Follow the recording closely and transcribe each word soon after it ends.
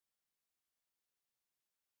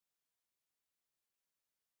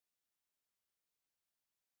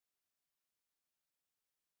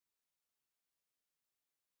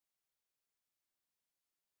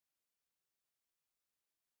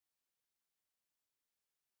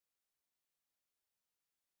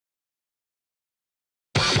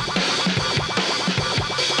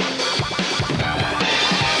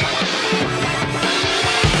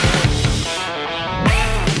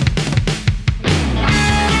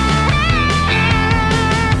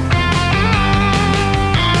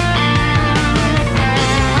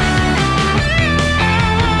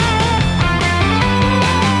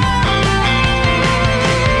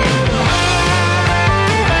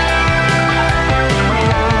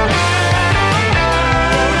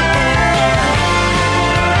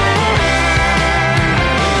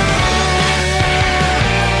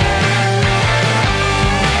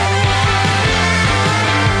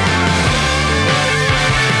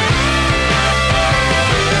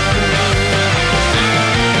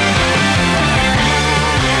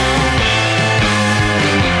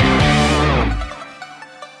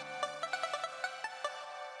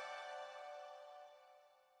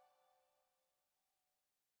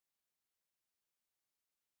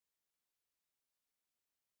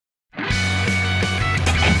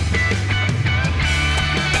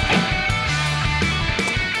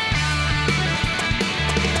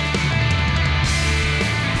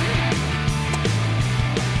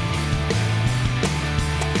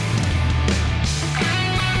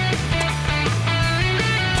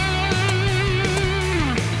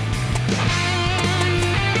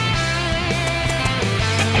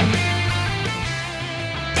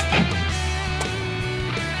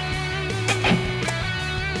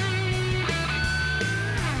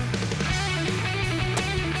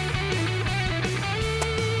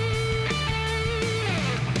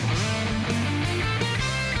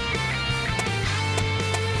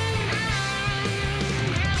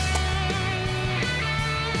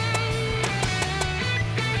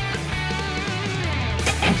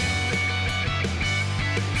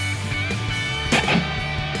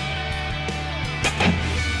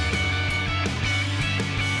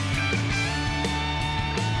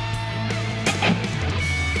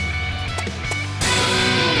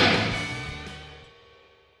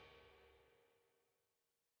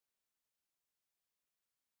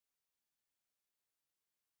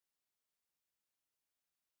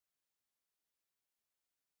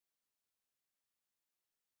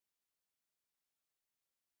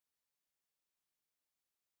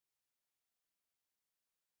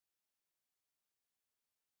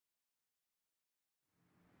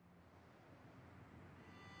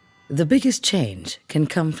The biggest change can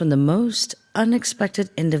come from the most unexpected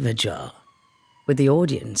individual. With the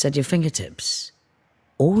audience at your fingertips,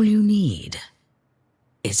 all you need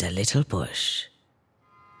is a little push.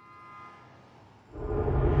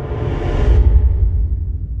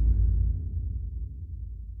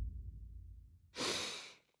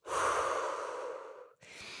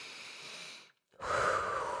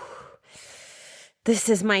 This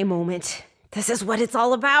is my moment. This is what it's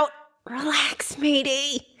all about. Relax,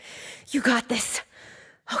 matey. You got this.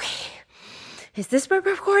 Okay. Is this we're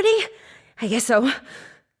recording? I guess so.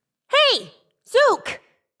 Hey, Zook!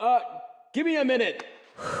 Give me a minute.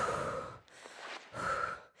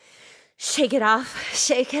 Shake it off.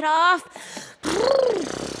 Shake it off.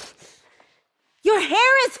 Your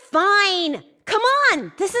hair is fine. Come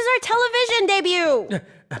on. This is our television debut.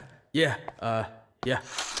 Yeah,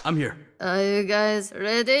 I'm here. Are you guys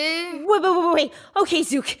ready? Wait. Okay,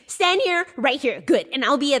 Zook. Stand here, right here. Good. And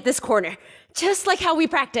I'll be at this corner. Just like how we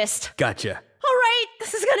practiced. Gotcha. All right.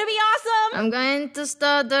 This is gonna be awesome. I'm going to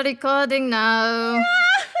start the recording now.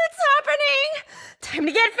 It's happening. Time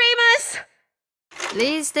to get famous.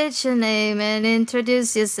 Please state your name and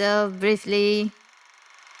introduce yourself briefly.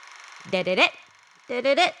 Da-da-da.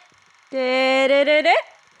 Da-da-da. Da-da-da-da.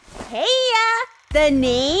 Hey-ya! The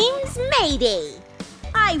name's Mayday.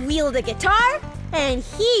 I wield a guitar, and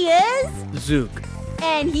he is... Zook.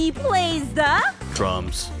 And he plays the...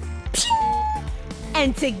 Drums. Ping!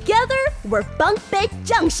 And together, we're Bunk Bed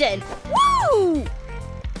Junction. Woo!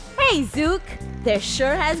 Hey, Zook. There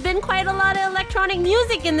sure has been quite a lot of electronic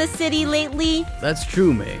music in the city lately. That's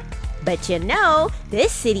true, May. But you know,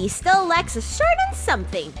 this city still lacks a certain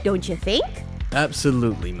something, don't you think?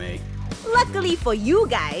 Absolutely, May. Luckily for you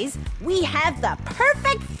guys, we have the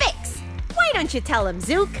perfect fix. Why don't you tell him,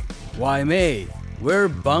 Zook? Why, May? We're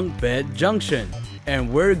Bunk Bed Junction,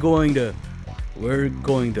 and we're going to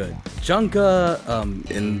Junka,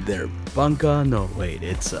 in their bunka. No, wait,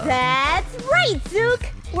 it's That's right, Zook.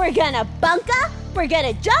 We're gonna bunka, we're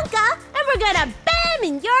gonna junka, and we're gonna bam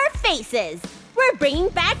in your faces. We're bringing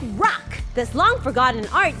back rock. This long-forgotten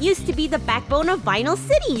art used to be the backbone of Vinyl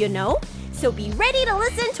City, you know. So be ready to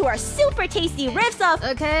listen to our super tasty riffs of...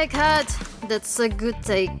 Okay, cut. That's a good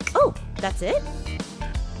take. Oh, that's it?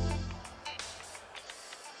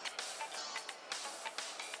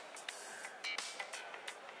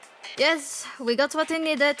 Yes, we got what we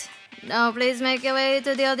needed. Now please make your way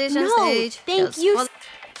to the audition No, stage. thank Just you. follow-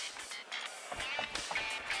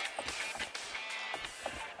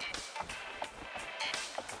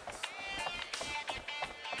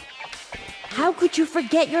 How could you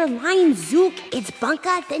forget your line, Zook? It's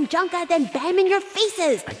bunka, then junka, then bam in your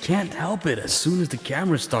faces. I can't help it. As soon as the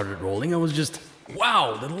camera started rolling, I was just...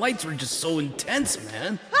 Wow, the lights were just so intense,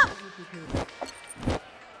 man.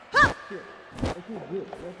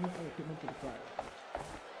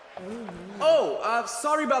 Oh,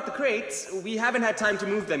 sorry about the crates. We haven't had time to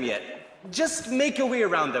move them yet. Just make your way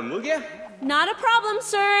around them, will ya? Not a problem,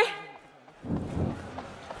 sir.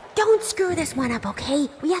 Don't screw this one up, okay?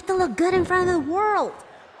 We have to look good in front of the world.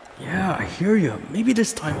 Yeah, I hear you. Maybe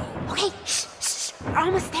this time I'll... Okay, shh. We're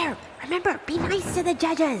almost there. Remember, be nice to the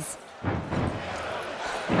judges.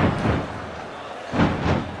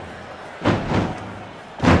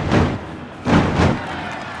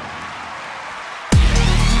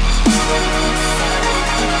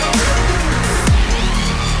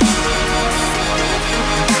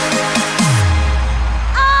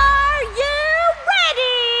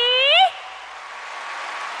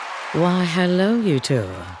 Why, hello, you two.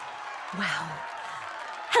 Wow.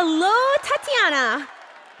 Hello, Tatiana.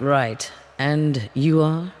 Right, and you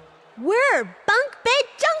are? We're Bunk Bed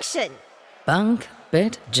Junction. Bunk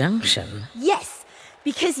Bed Junction. Yes,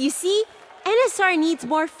 because you see, NSR needs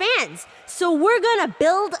more fans. So we're gonna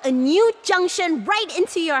build a new junction right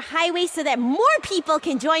into your highway so that more people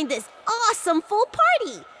can join this awesome full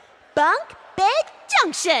party. Bunk Bed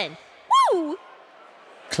Junction. Woo!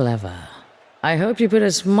 Clever. I hope you put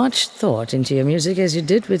as much thought into your music as you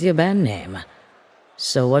did with your band name.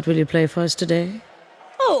 So what will you play for us today?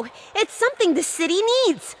 Oh, it's something the city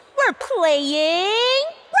needs. We're playing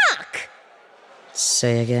rock.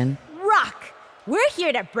 Say again? Rock. We're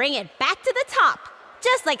here to bring it back to the top.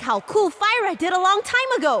 Just like how Cool Fyra did a long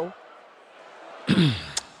time ago.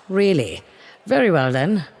 Really? Very well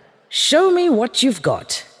then. Show me what you've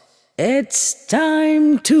got. It's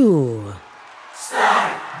time to...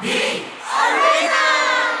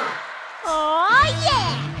 Oh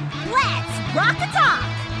yeah! Let's rock the talk!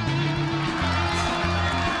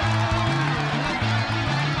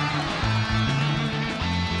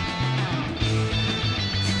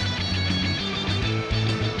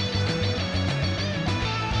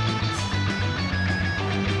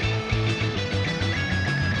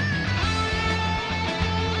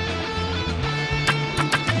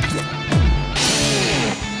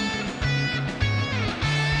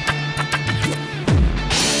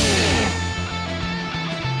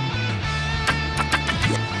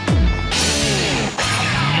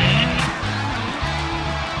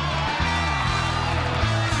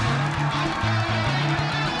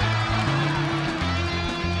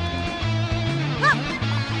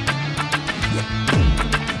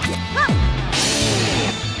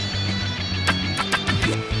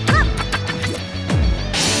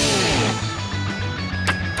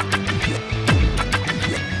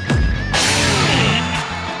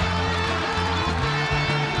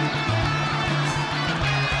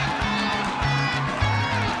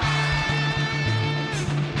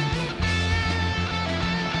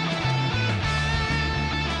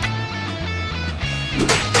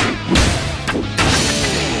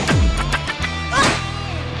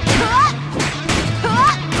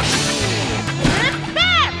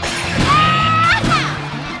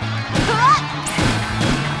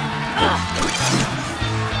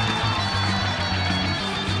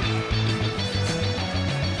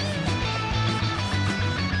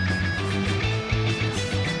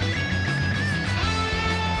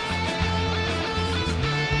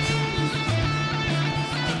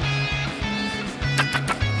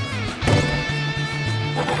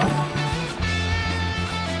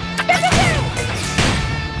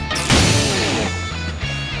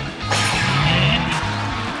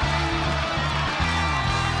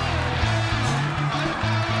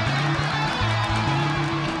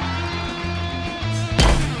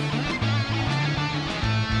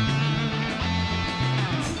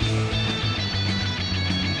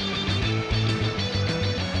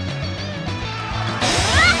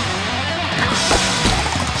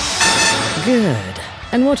 Good.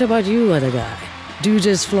 And what about you, other guy? Do you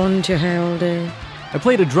just flaunt your hair all day? I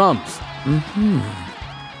play the drums.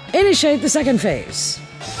 Initiate the second phase.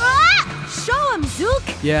 Ah! Show him, Zook!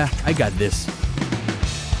 Yeah, I got this.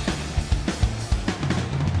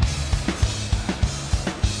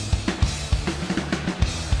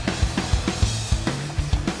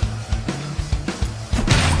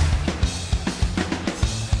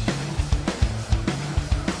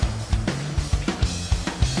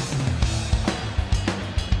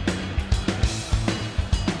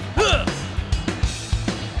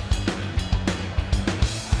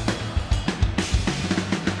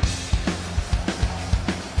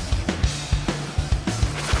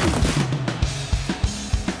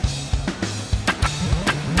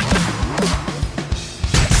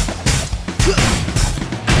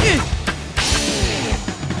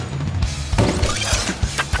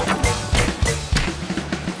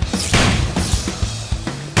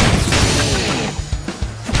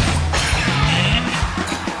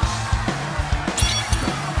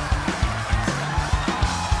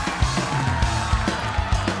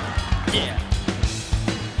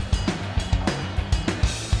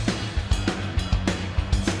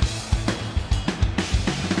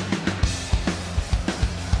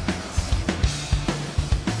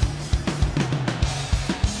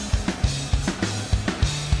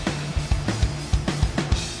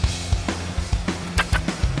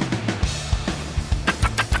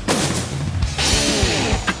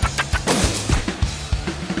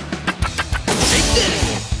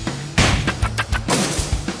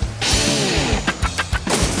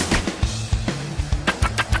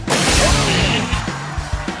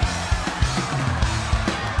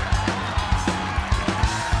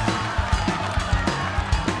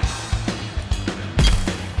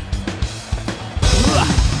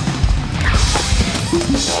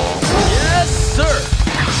 Yes, sir!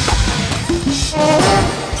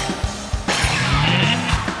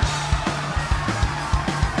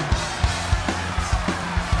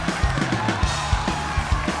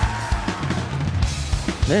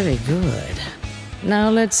 Very good. Now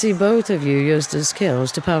let's see both of you use the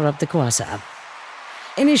skills to power up the quasar.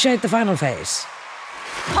 Initiate the final phase.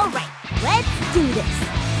 All right, let's do this.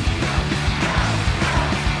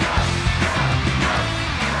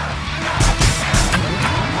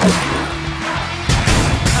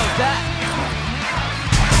 How's that?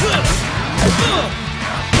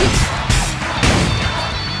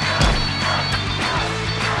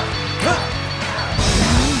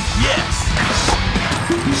 Yes!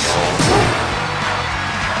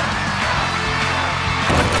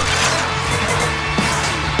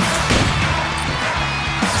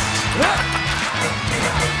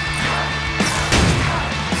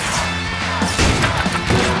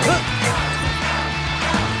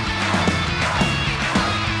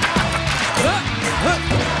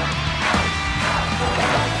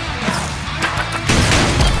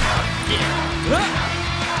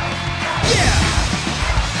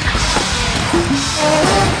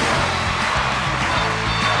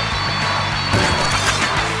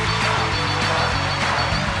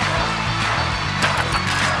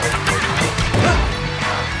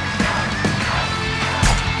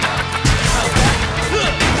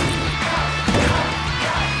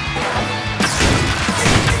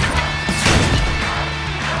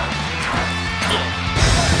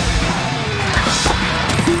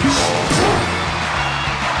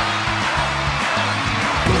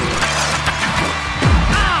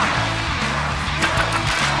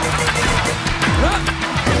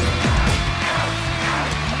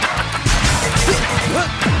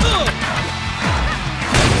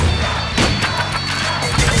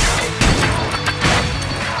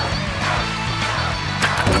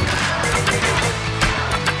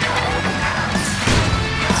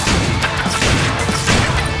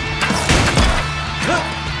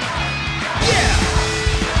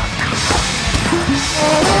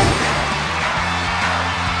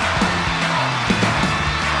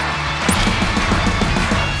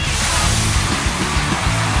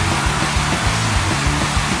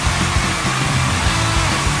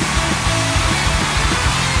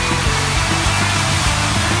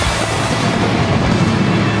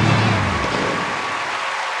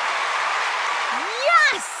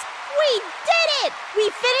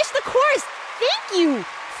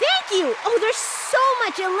 Oh, there's so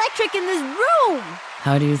much electric in this room!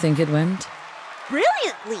 How do you think it went?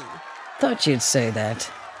 Brilliantly! Thought you'd say that.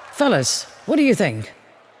 Fellas, what do you think?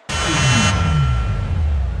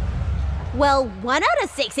 Well, 1 out of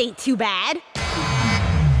 6 ain't too bad.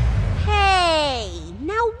 Hey,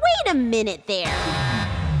 now wait a minute there.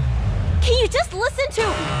 Can you just listen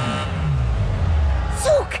to...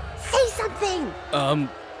 Zook, Say something!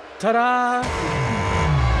 Ta-da!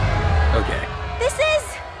 Okay. This is...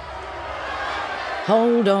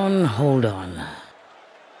 Hold on.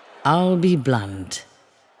 I'll be blunt.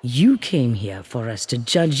 You came here for us to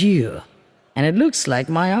judge you, and it looks like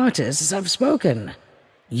my artists have spoken.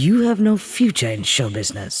 You have no future in show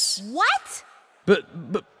business. What? But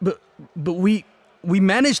we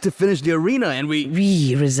managed to finish the arena and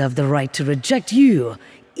We reserve the right to reject you,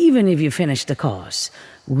 even if you finish the course.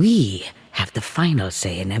 We have the final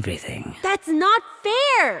say in everything. That's not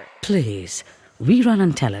fair! Please, we run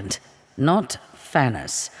on talent, not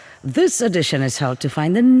fairness. This audition is held to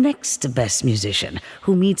find the next best musician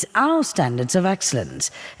who meets our standards of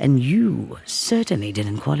excellence, and you certainly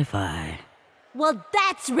didn't qualify. Well,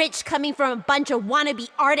 that's rich coming from a bunch of wannabe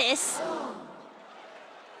artists.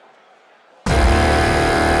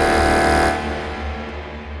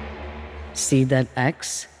 See that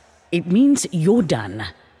X? It means you're done.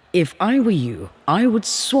 If I were you, I would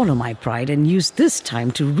swallow my pride and use this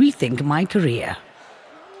time to rethink my career.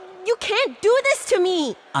 You can't do this to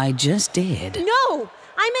me! I just did. No!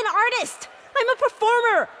 I'm an artist! I'm a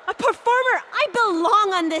performer! I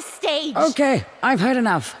belong on this stage! Okay, I've heard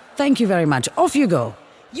enough. Thank you very much. Off you go.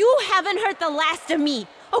 You haven't heard the last of me,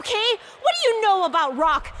 okay? What do you know about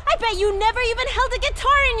rock? I bet you never even held a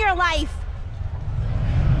guitar in your life!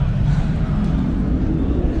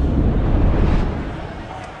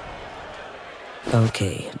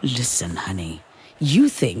 Okay, listen, honey. You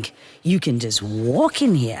think you can just walk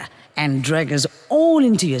in here and drag us all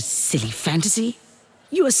into your silly fantasy?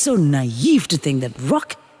 You are so naive to think that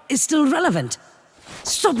rock is still relevant.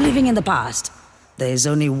 Stop living in the past. There's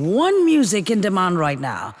only one music in demand right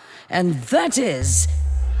now, and that is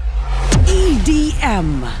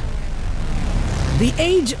EDM. The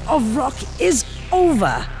age of rock is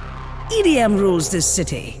over. EDM rules this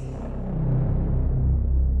city.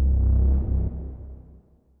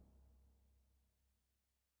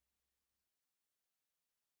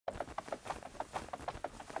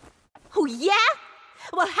 Oh, yeah?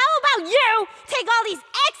 Well, how about you take all these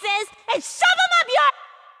X's and shove them up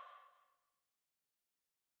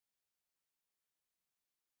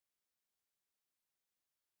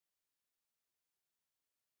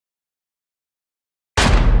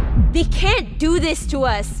your... They can't do this to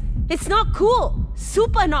us. It's not cool.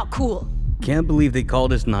 Super not cool. can't believe they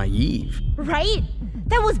called us naive. Right?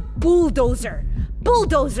 That was bulldozer.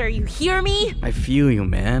 Bulldozer, you hear me? I feel you,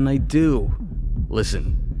 man, I do.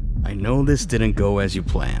 Listen, I know this didn't go as you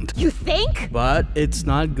planned. You think? But it's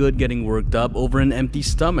not good getting worked up over an empty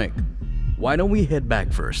stomach. Why don't we head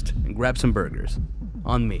back first and grab some burgers?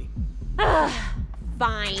 On me.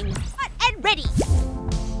 Fine. Hot and ready.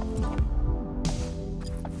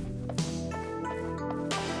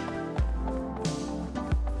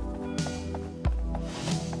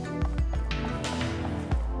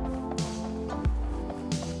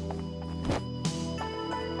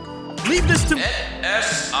 Leave this to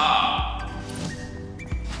NSR.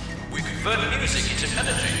 We convert music into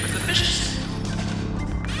energy with efficiency.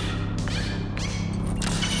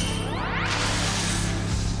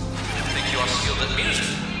 Think you are skilled at music?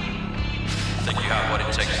 Think you have what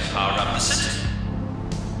it takes to power up the city?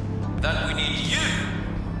 Then we need you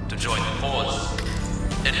to join the cause.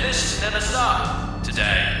 Enlist in NSR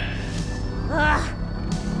today.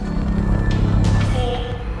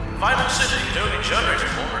 Final City had only generated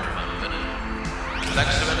former development.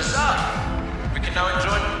 Thanks to NSR, we can now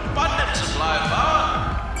enjoy abundant supply of power.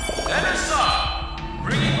 NSR,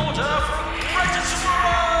 bringing order from greater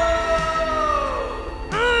tomorrow!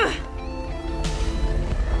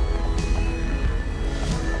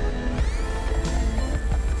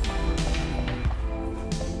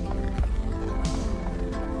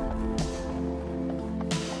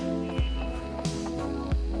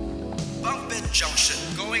 Junction,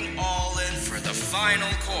 going all in for the final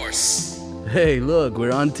course. Hey, look,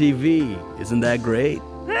 we're on TV. Isn't that great?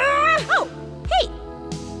 Oh, hey!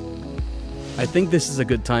 I think this is a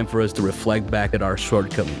good time for us to reflect back at our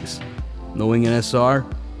shortcomings. Knowing NSR,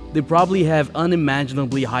 they probably have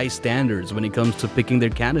unimaginably high standards when it comes to picking their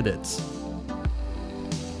candidates.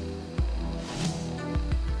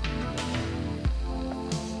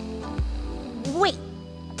 Wait,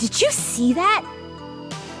 did you see that?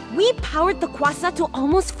 We powered the Quasar to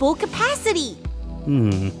almost full capacity.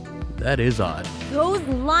 That is odd. Those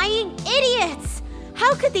lying idiots!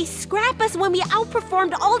 How could they scrap us when we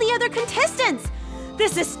outperformed all the other contestants?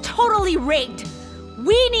 This is totally rigged.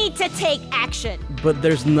 We need to take action. But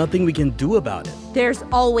there's nothing we can do about it. There's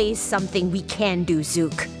always something we can do,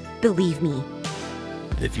 Zook. Believe me.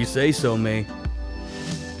 If you say so, May.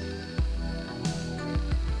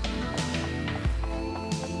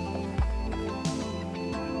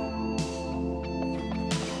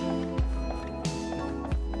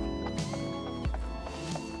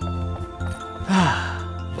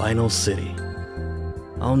 Vinyl City.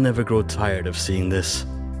 I'll never grow tired of seeing this.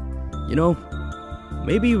 You know,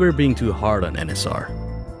 maybe we're being too hard on NSR.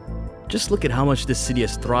 Just look at how much this city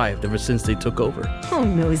has thrived ever since they took over. Oh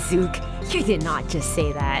no, Zook. You did not just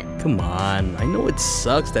say that. Come on, I know it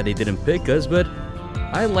sucks that they didn't pick us, but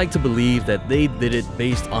I like to believe that they did it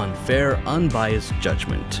based on fair, unbiased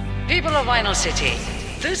judgment. People of Vinyl City,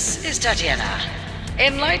 this is Tatiana.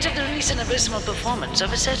 In light of the recent abysmal performance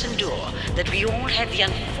of a certain duo that we all had the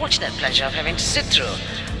unfortunate pleasure of having to sit through,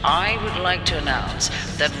 I would like to announce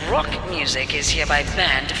that rock music is hereby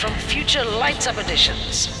banned from future Lights Up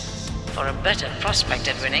editions. For a better prospect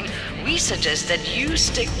at winning, we suggest that you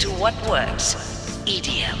stick to what works,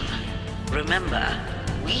 EDM. Remember,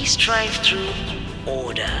 we strive through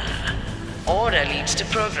order. Order leads to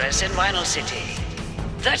progress in Vinyl City.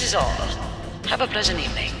 That is all. Have a pleasant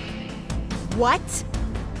evening. What?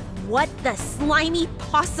 What the slimy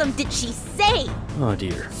possum did she say? Oh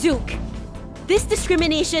dear. Zook, this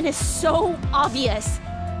discrimination is so obvious.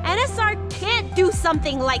 NSR can't do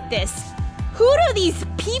something like this. Who do these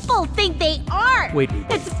people think they are? Wait.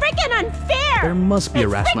 It's freaking unfair! There must be a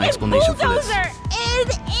rational explanation for this.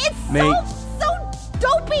 It's May. so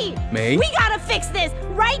dopey! May? We gotta fix this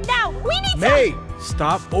right now! We need May,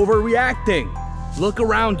 stop overreacting. Look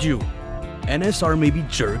around you. NSR may be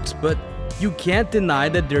jerks, but you can't deny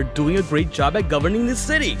that they're doing a great job at governing this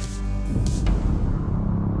city.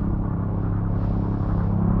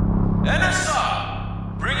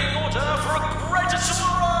 NSR, bringing order for a greater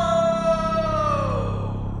tomorrow!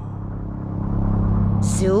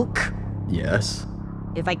 Zook, Yes?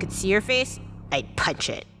 if I could see your face, I'd punch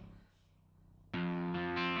it.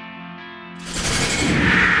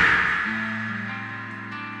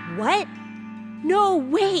 What? No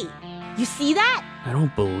way! You see that? I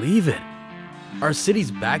don't believe it. Our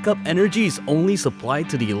city's backup energy is only supplied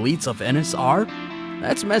to the elites of NSR?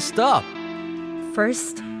 That's messed up.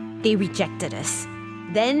 First, they rejected us.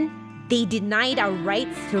 Then, they denied our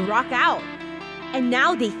rights to rock out. And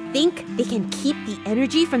now they think they can keep the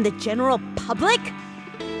energy from the general public?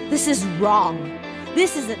 This is wrong.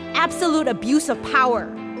 This is an absolute abuse of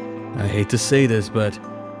power. I hate to say this, but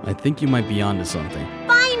I think you might be onto something.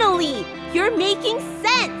 Finally! You're making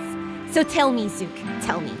sense! So tell me, Zook,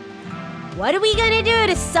 tell me. What are we gonna do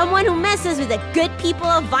to someone who messes with the good people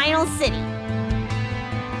of Vinyl City?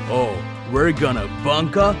 Oh, we're gonna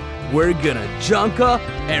bunka, we're gonna junka,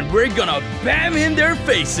 and we're gonna bam in their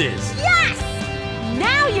faces! Yes!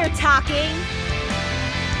 Now you're talking!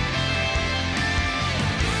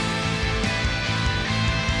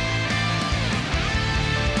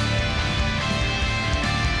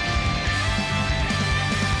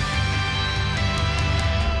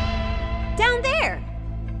 Down there!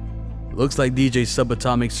 Looks like DJ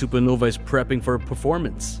Subatomic Supernova is prepping for a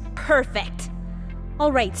performance. Perfect.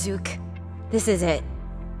 All right, Zook. This is it.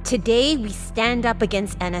 Today, we stand up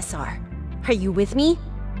against NSR. Are you with me?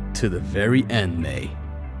 To the very end, May.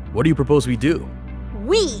 What do you propose we do?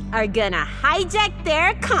 We are gonna hijack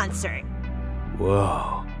their concert.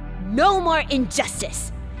 Whoa. No more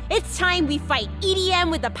injustice. It's time we fight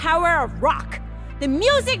EDM with the power of rock. The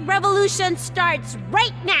music revolution starts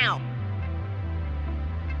right now.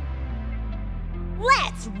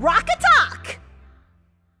 Let's rock a talk!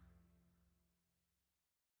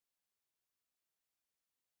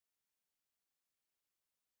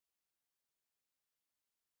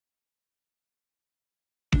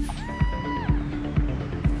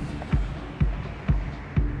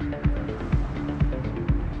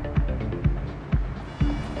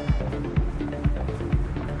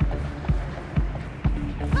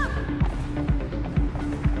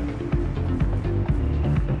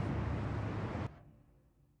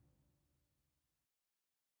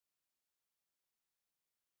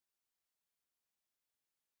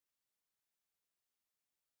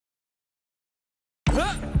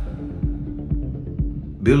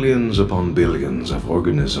 Billions upon billions of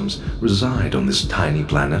organisms reside on this tiny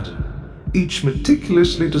planet, each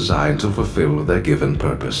meticulously designed to fulfill their given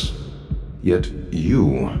purpose. Yet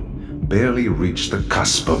you barely reach the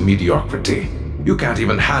cusp of mediocrity. You can't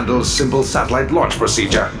even handle simple satellite launch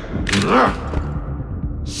procedure.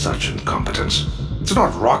 Such incompetence. It's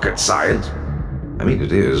not rocket science. I mean,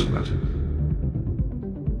 it is, but...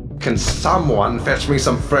 Can someone fetch me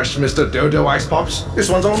some fresh Mr. Dodo ice pops? This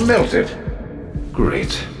one's all melted.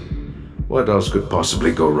 Great. What else could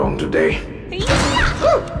possibly go wrong today?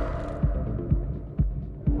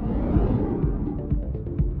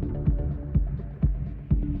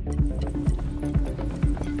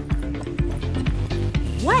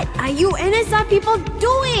 What are you NSR people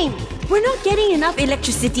doing? We're not getting enough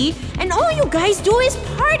electricity, and all you guys do is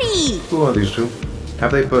party! Who are these two?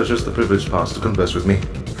 Have they purchased the privileged pass to converse with me?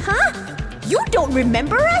 Huh? You don't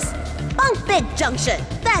remember us? Bunk Bed Junction,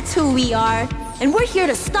 that's who we are. And we're here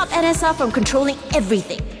to stop NSR from controlling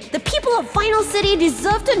everything. The people of Final City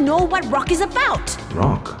deserve to know what rock is about.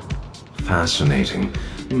 Rock? Fascinating.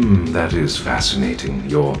 That is fascinating.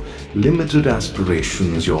 Your limited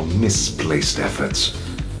aspirations, your misplaced efforts.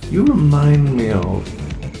 You remind me of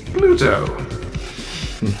Pluto.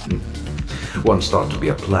 Once thought to be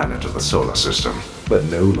a planet of the solar system, but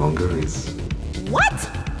no longer is. What?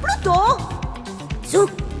 Pluto? Zook,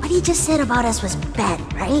 what he just said about us was bad,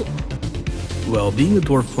 right? Well, being a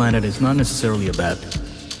dwarf planet is not necessarily a bad thing.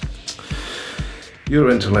 Your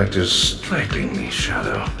intellect is strikingly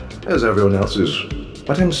shallow, as everyone else's.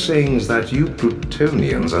 What I'm saying is that you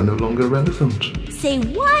Plutonians are no longer relevant. Say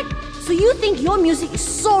what? So you think your music is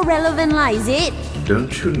so relevant, is it?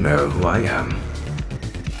 Don't you know who I am?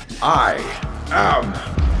 I am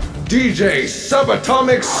DJ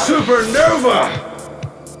Subatomic Supernova!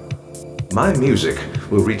 My music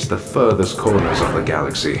will reach the furthest corners of the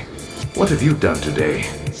galaxy. What have you done today,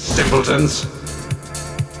 simpletons?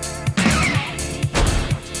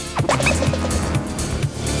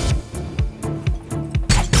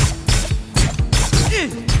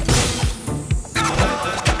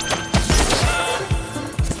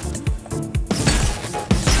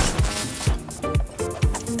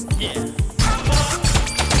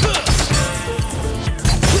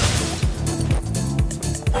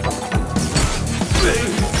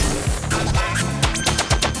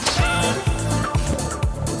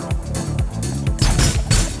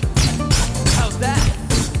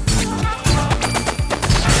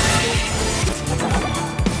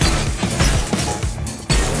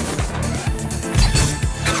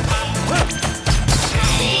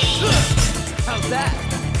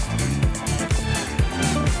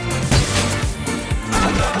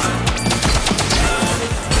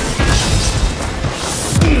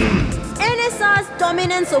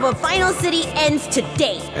 Dominance over Final City ends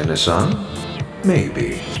today. NSR?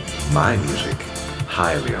 Maybe. My music?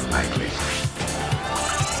 Highly unlikely.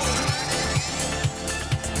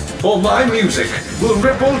 For my music will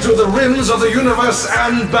ripple to the rims of the universe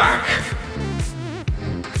and back.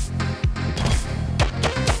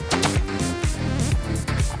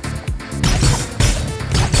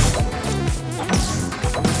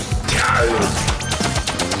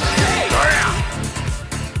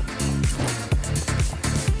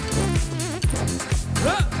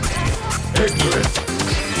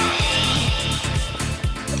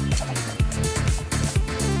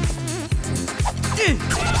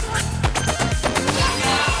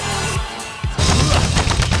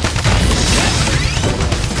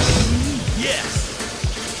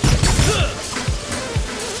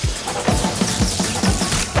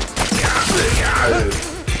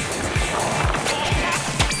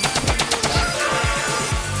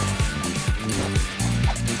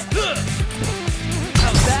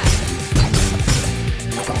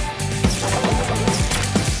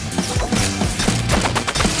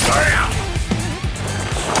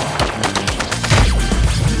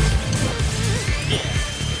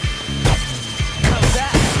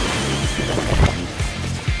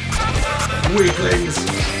 Weaklings!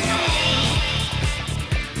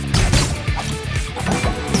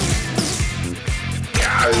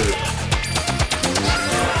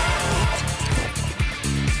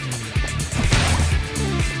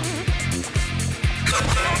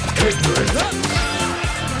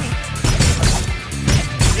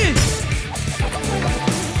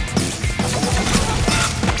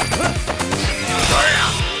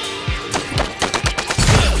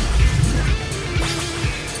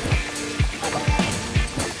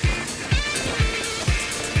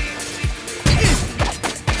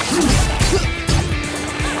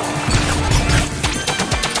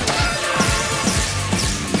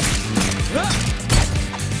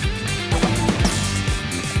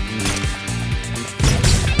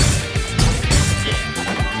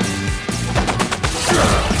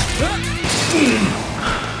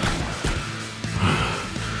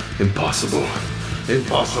 Impossible.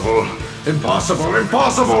 Impossible. Impossible.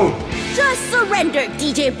 Impossible! Just surrender,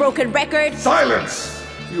 DJ Broken Record. Silence!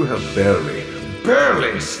 You have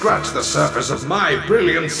barely scratched the surface of my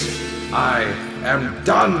brilliance. I am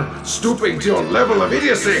done stooping to your level of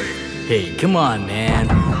idiocy. Hey, come on, man.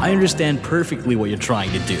 I understand perfectly what you're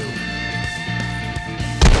trying to do.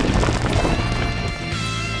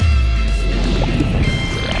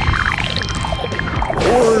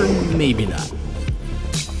 Or maybe not.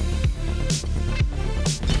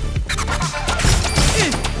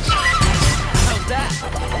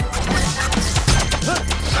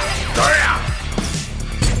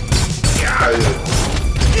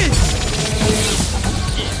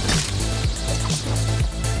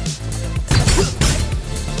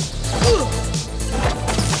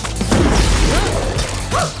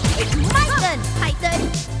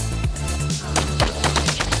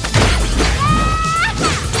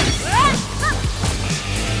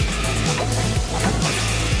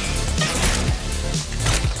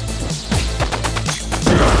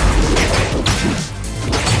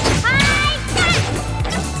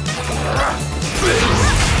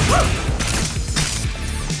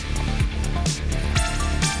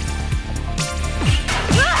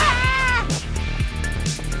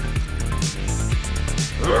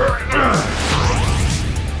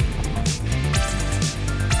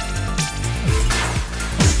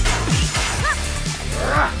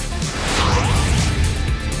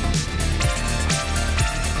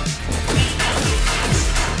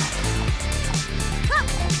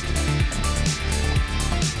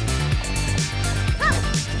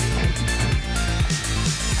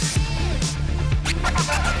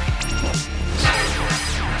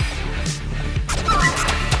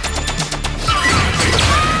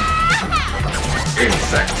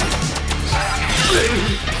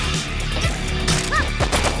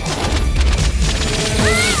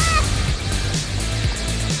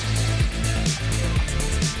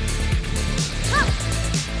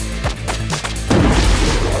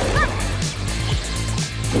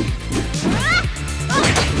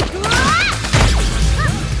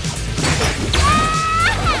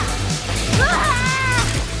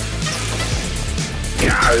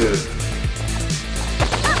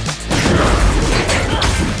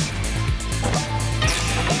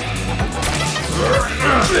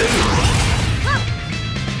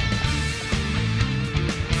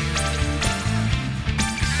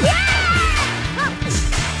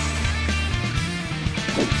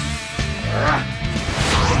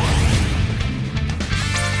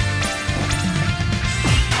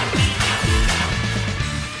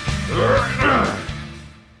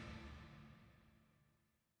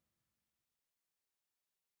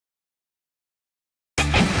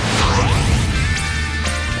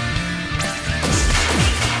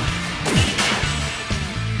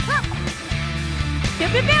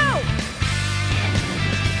 Pew pew!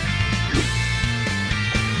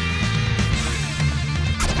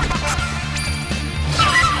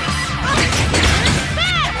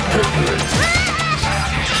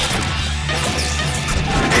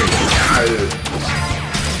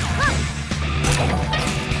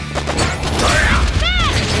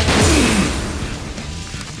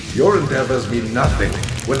 Your endeavors mean nothing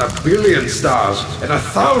when a billion stars and a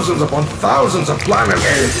thousands upon thousands of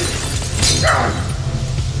planets.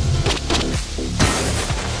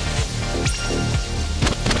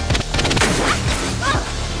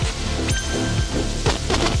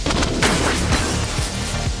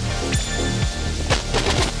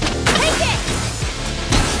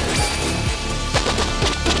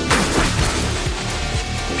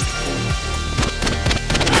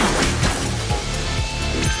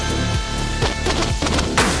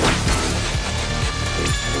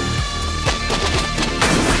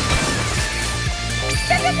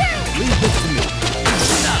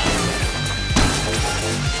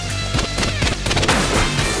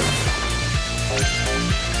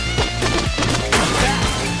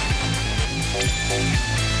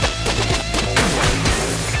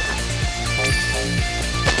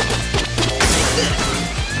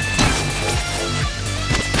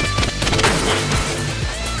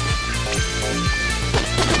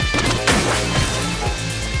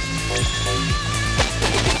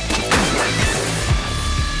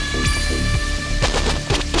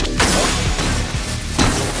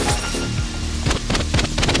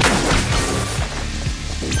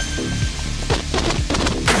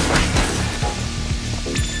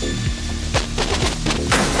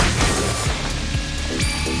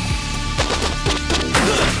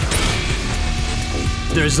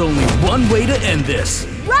 There's only one way to end this.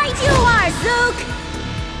 Right you are, Zook!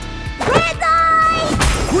 Red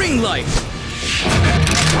light! Green light!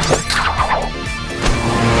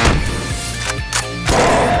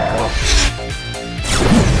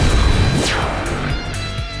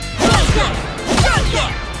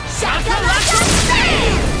 Shakalaka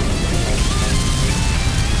stand!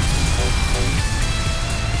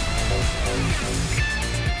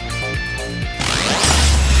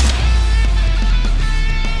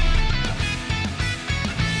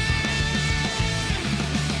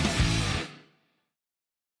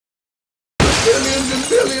 Billions and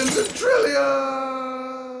billions and trillions!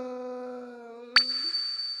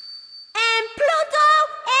 And Pluto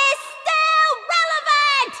is still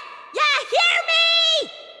relevant! Ya hear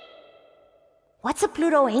me? What's a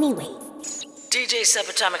Pluto anyway? DJ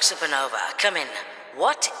Subatomic Supernova, come in.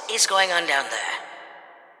 What is going on down there?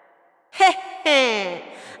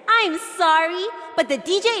 I'm sorry, but the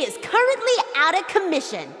DJ is currently out of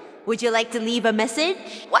commission. Would you like to leave a message?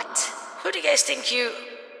 What? Who do you guys think you...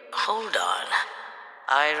 Hold on.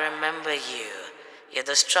 I remember you. You're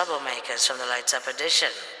those troublemakers from the Lights Up edition.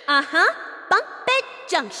 Uh-huh. Bunk Bed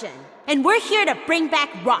Junction. And we're here to bring back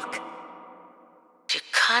rock. You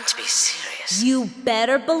can't be serious. You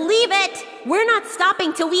better believe it. We're not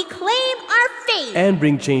stopping till we claim our fate. And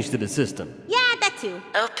bring change to the system. Yeah, that too.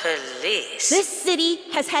 Oh, police. This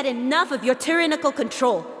city has had enough of your tyrannical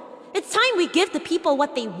control. It's time we give the people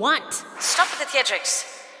what they want. Stop with the theatrics.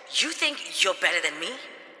 You think you're better than me?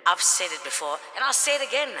 I've said it before, and I'll say it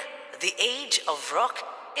again. The age of rock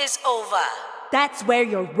is over. That's where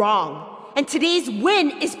you're wrong. And today's win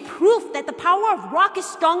is proof that the power of rock is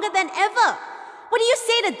stronger than ever. What do you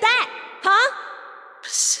say to that, huh?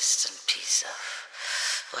 Persistent piece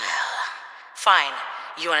of... Well, fine.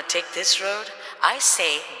 You want to take this road? I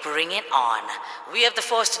say bring it on. We have the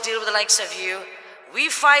force to deal with the likes of you. We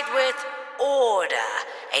fight with order,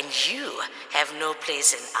 and you have no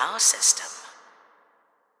place in our system.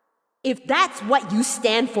 If that's what you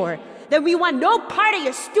stand for, then we want no part of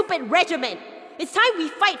your stupid regiment. It's time we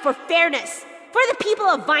fight for fairness, for the people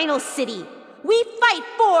of Vinyl City. We fight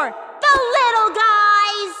for the little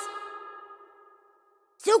guys!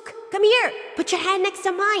 Zook, come here. Put your hand next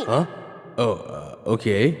to mine. Huh? Oh,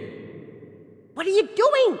 okay. What are you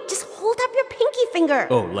doing? Just hold up your pinky finger.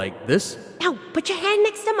 Oh, like this? Now, put your hand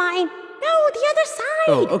next to mine. No, the other side.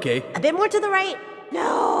 Oh, okay. A bit more to the right.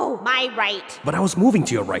 No, my right. But I was moving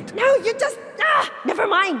to your right. No, you just... never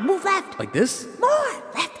mind. Move left. Like this? More.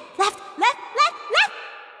 Left, left, left, left, left.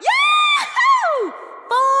 Yahoo!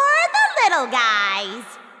 For the little guys.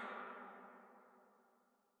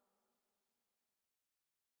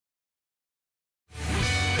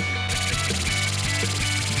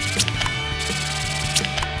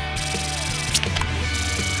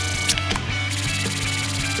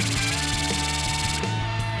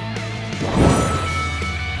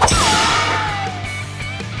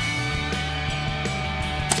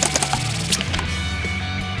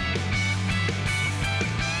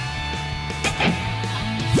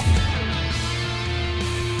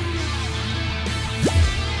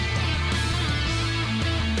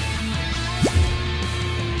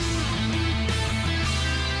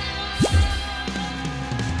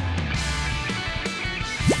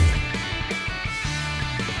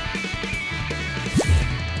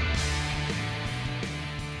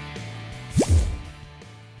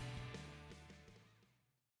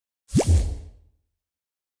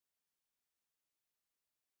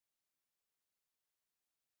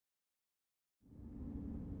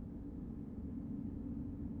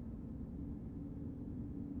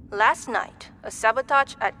 Last night, a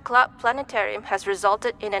sabotage at Club Planetarium has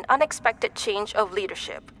resulted in an unexpected change of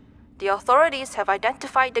leadership. The authorities have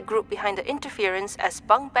identified the group behind the interference as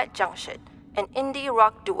Bunk Bed Junction, an indie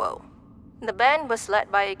rock duo. The band was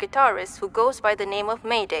led by a guitarist who goes by the name of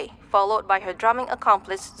Mayday, followed by her drumming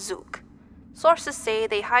accomplice Zook. Sources say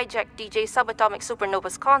they hijacked DJ Subatomic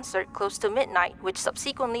Supernova's concert close to midnight, which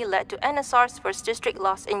subsequently led to NSR's first district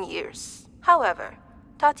loss in years. However,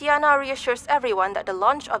 Tatiana reassures everyone that the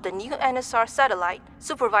launch of the new NSR satellite,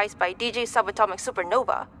 supervised by DJ Subatomic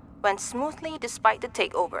Supernova, went smoothly despite the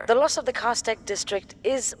takeover. The loss of the Castec district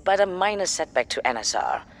is but a minor setback to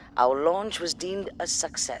NSR. Our launch was deemed a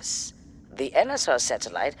success. The NSR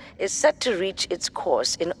satellite is set to reach its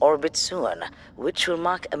course in orbit soon, which will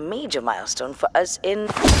mark a major milestone for us in...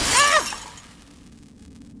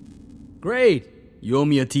 Great! You owe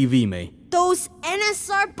me a TV, May. Those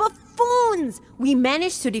NSR buffoons! We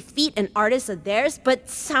managed to defeat an artist of theirs, but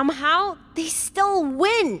somehow they still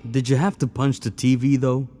win. Did you have to punch the TV,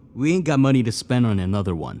 though? We ain't got money to spend on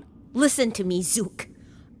another one. Listen to me, Zook.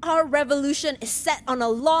 Our revolution is set on a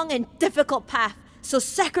long and difficult path, so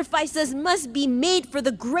sacrifices must be made for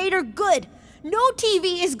the greater good. No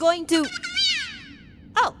TV is going to...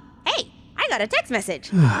 Oh, hey, I got a text message.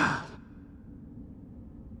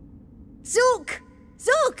 Zook!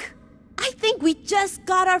 Zook! I think we just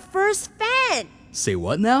got our first fan. Say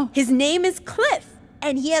what now? His name is Cliff,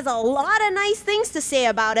 and he has a lot of nice things to say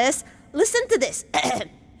about us. Listen to this.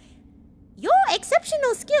 Your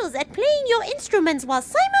exceptional skills at playing your instruments while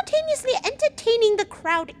simultaneously entertaining the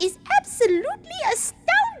crowd is absolutely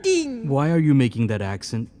astounding. Why are you making that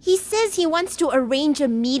accent? He says he wants to arrange a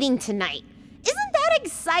meeting tonight. Isn't that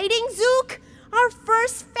exciting, Zook? Our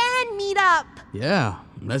first fan meetup. Yeah,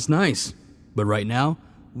 that's nice. But right now,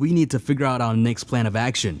 we need to figure out our next plan of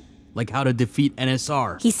action, like how to defeat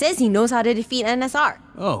NSR. He says he knows how to defeat NSR.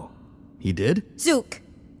 Oh, he did? Zook,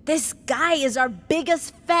 this guy is our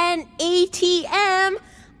biggest fan ATM.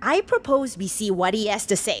 I propose we see what he has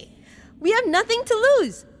to say. We have nothing to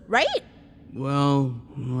lose, right? Well,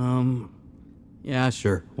 yeah,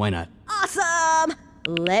 sure. Why not? Awesome!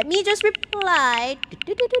 Let me just reply.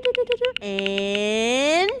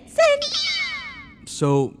 And send.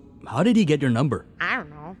 So, how did he get your number? I don't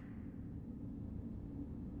know.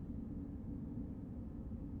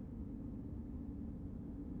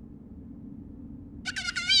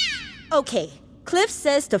 Okay, Cliff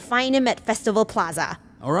says to find him at Festival Plaza.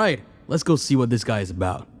 All right, let's go see what this guy is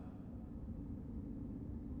about.